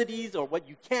abilities or what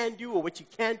you can do or what you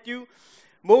can't do.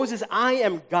 Moses, I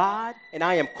am God, and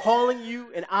I am calling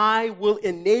you, and I will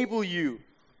enable you.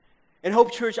 And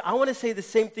Hope Church, I want to say the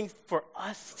same thing for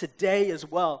us today as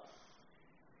well.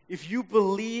 If you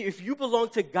belong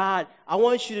to God, I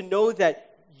want you to know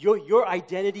that your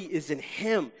identity is in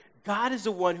him. God is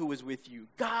the one who is with you.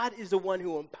 God is the one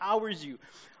who empowers you.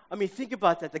 I mean, think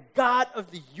about that. The God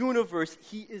of the universe,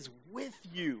 he is with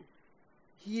you.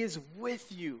 He is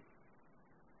with you.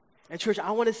 And church,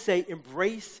 I want to say,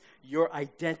 embrace your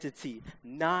identity,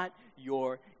 not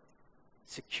your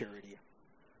security.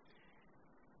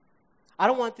 I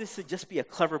don't want this to just be a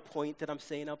clever point that I'm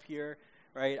saying up here,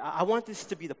 right? I want this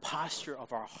to be the posture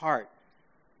of our heart,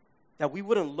 that we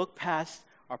wouldn't look past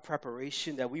our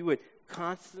preparation, that we would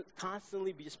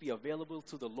constantly just be available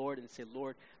to the Lord and say,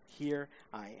 Lord, here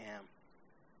I am.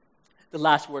 The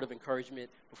last word of encouragement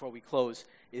before we close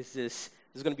is this.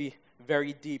 This is going to be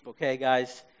very deep, okay,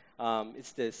 guys?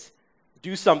 It's this.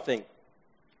 Do something.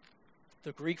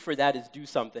 The Greek for that is do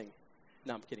something.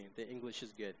 No, I'm kidding. The English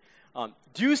is good.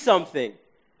 Do something.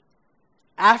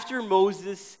 After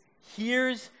Moses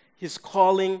hears his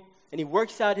calling and he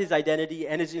works out his identity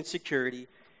and his insecurity,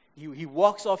 he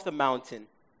walks off the mountain.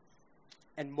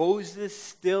 And Moses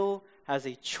still has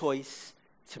a choice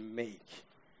to make.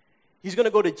 He's going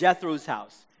to go to Jethro's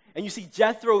house. And you see,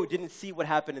 Jethro didn't see what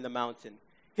happened in the mountain.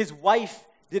 His wife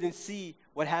didn't see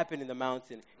what happened in the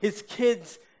mountain. His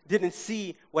kids didn't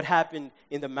see what happened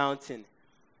in the mountain.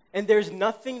 And there's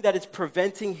nothing that is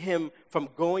preventing him from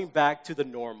going back to the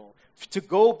normal, to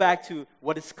go back to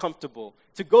what is comfortable,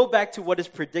 to go back to what is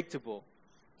predictable,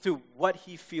 to what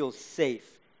he feels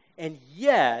safe. And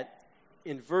yet,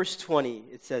 in verse 20,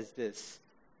 it says this.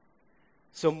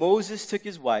 So Moses took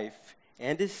his wife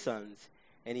and his sons,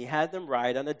 and he had them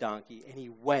ride on a donkey, and he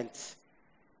went.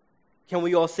 Can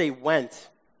we all say went?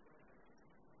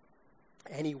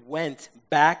 And he went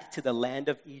back to the land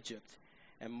of Egypt.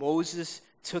 And Moses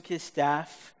took his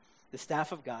staff, the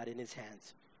staff of God, in his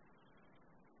hands.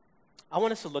 I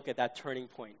want us to look at that turning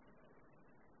point.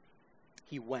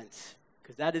 He went,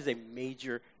 because that is a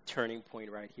major turning point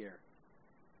right here.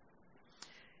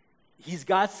 He's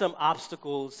got some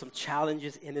obstacles, some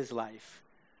challenges in his life,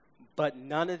 but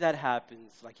none of that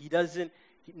happens. Like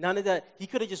none of that, he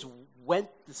could have just went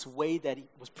this way that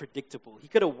was predictable. He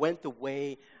could have went the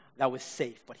way that was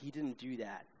safe, but he didn't do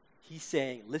that. He's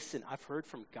saying, listen, I've heard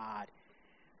from God.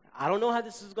 I don't know how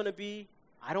this is going to be.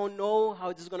 I don't know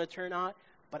how this is going to turn out,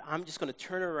 but I'm just going to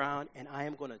turn around and I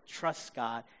am going to trust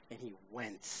God, and he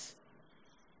went.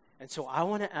 And so I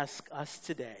want to ask us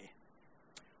today,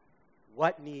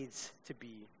 what needs to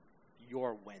be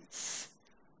your whence?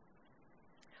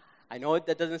 I know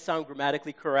that doesn't sound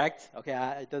grammatically correct. Okay,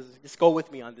 it doesn't. Just go with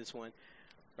me on this one.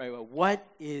 Right? Well, what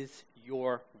is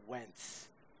your whence?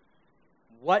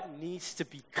 What needs to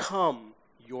become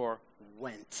your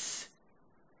whence?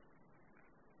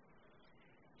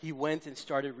 He went and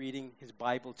started reading his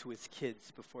Bible to his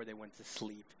kids before they went to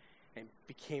sleep and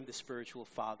became the spiritual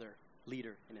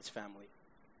leader in his family.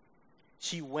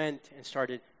 She went and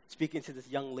started speaking to this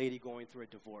young lady going through a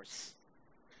divorce.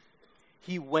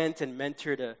 He went and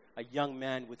mentored a young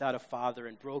man without a father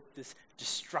and broke this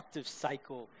destructive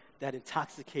cycle that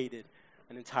intoxicated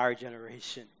an entire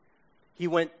generation. He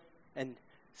went and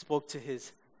spoke to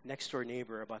his next-door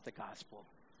neighbor about the gospel.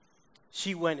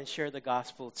 She went and shared the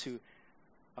gospel to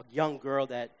a young girl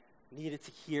that needed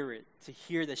to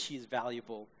hear that she is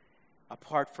valuable,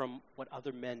 apart from what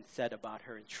other men said about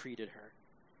her and treated her.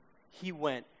 He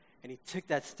went and he took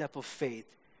that step of faith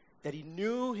that he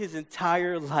knew his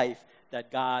entire life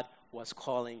that God was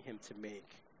calling him to make.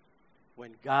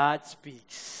 When God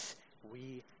speaks,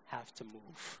 we have to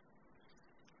move.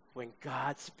 When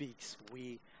God speaks,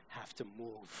 we have to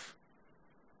move.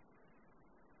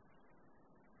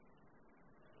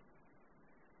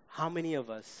 How many of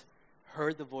us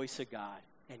heard the voice of God,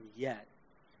 and yet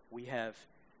we have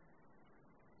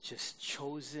just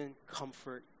chosen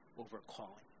comfort over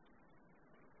calling?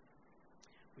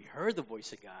 We heard the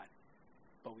voice of God,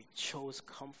 but we chose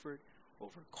comfort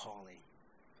over calling.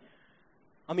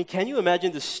 I mean, can you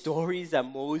imagine the stories that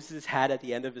Moses had at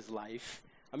the end of his life?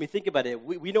 I mean, think about it.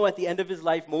 We know at the end of his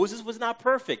life, Moses was not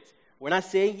perfect. We're not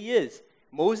saying he is.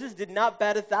 Moses did not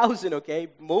bat 1,000, okay?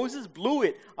 Moses blew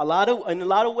it in a lot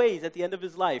of ways at the end of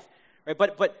his life, right?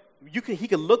 But he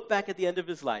could look back at the end of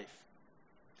his life.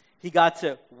 He got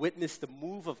to witness the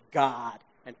move of God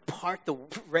and part the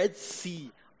Red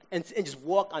Sea and just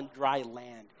walk on dry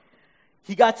land.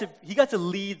 He got to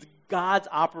lead God's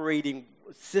operating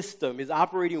system, his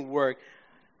operating work,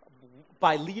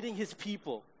 by leading his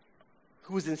people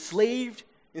who was enslaved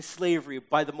in slavery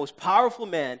by the most powerful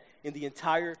man in the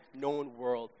entire known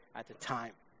world at the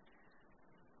time.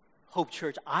 Hope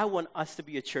Church, I want us to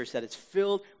be a church that is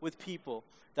filled with people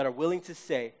that are willing to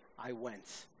say, I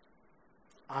went.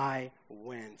 I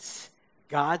went.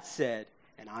 God said,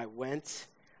 and I went.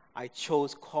 I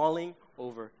chose calling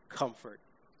over comfort.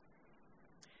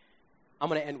 I'm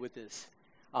going to end with this.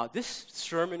 This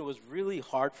sermon was really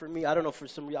hard for me. I don't know, for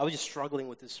some reason, I was just struggling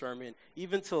with this sermon.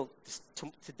 Even till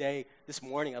today, this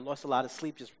morning, I lost a lot of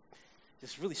sleep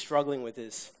just really struggling with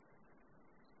this.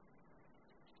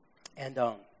 And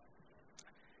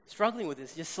struggling with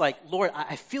this, just like, Lord,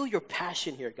 I feel your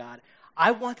passion here, God.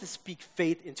 I want to speak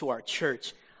faith into our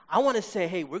church. I want to say,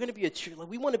 hey, we're going to be a church.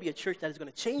 We want to be a church that is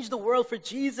going to change the world for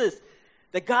Jesus.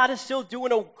 That God is still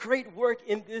doing a great work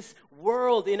in this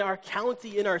world, in our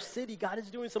county, in our city. God is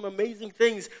doing some amazing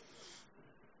things.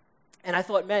 And I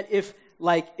thought, man, if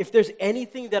there's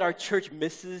anything that our church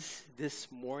misses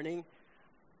this morning,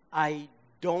 I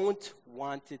don't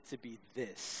want it to be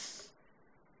this.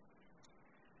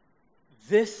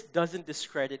 This doesn't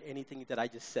discredit anything that I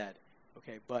just said,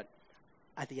 okay? But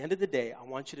at the end of the day, I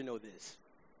want you to know this.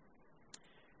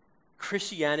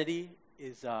 Christianity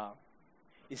is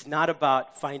not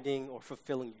about finding or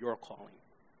fulfilling your calling.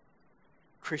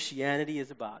 Christianity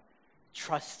is about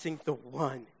trusting the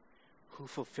one who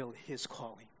fulfilled his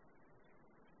calling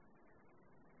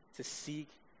to seek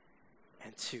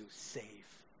and to save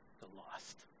the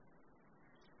lost.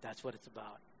 That's what it's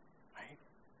about, right?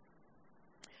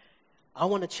 I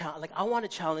want to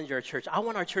challenge our church. I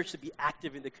want our church to be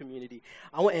active in the community.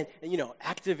 I want and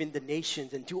active in the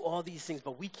nations and do all these things,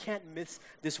 but we can't miss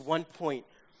this one point.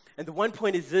 And the one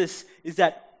point is this, is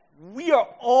that we are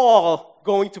all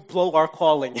going to blow our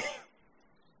calling.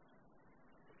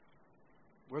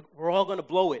 We're all going to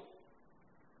blow it.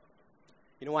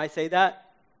 You know why I say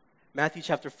that? Matthew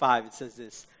chapter 5, it says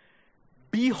this.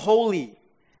 Be holy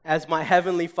as my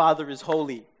heavenly Father is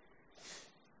holy.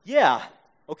 Yeah,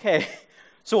 okay.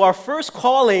 So our first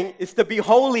calling is to be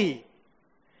holy.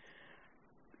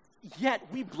 Yet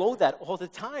we blow that all the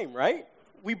time, right?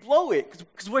 We blow it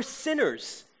because we're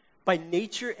sinners. By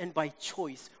nature and by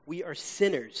choice, we are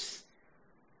sinners.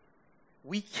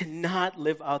 We cannot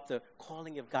live out the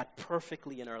calling of God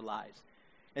perfectly in our lives.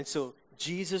 And so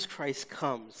Jesus Christ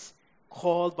comes,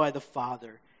 called by the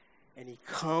Father, and he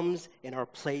comes in our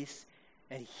place,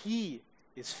 and he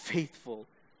is faithful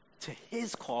to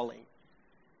his calling.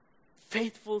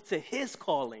 Faithful to his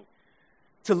calling.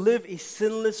 To live a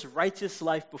sinless, righteous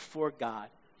life before God.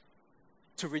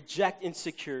 To reject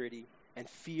insecurity and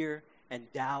fear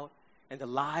and doubt and the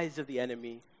lies of the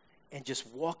enemy and just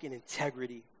walk in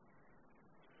integrity.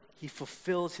 He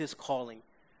fulfills his calling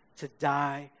to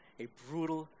die a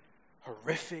brutal,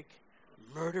 horrific,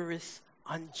 murderous,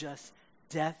 unjust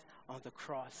death on the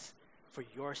cross for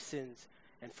your sins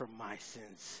and for my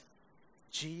sins.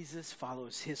 Jesus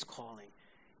follows his calling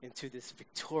into this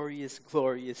victorious,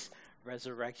 glorious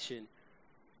resurrection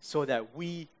so that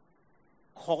we,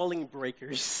 calling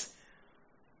breakers,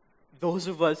 those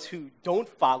of us who don't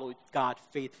follow God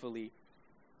faithfully,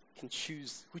 who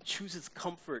chooses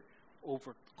comfort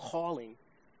over calling,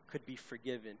 could be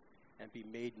forgiven and be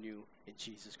made new in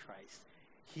Jesus Christ.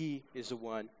 He is the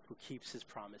one who keeps his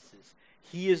promises.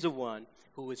 He is the one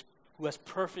who has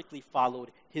perfectly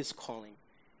followed his calling.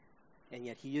 And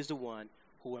yet he is the one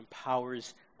who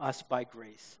empowers us by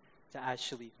grace to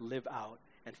actually live out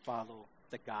and follow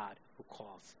the God who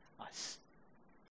calls us.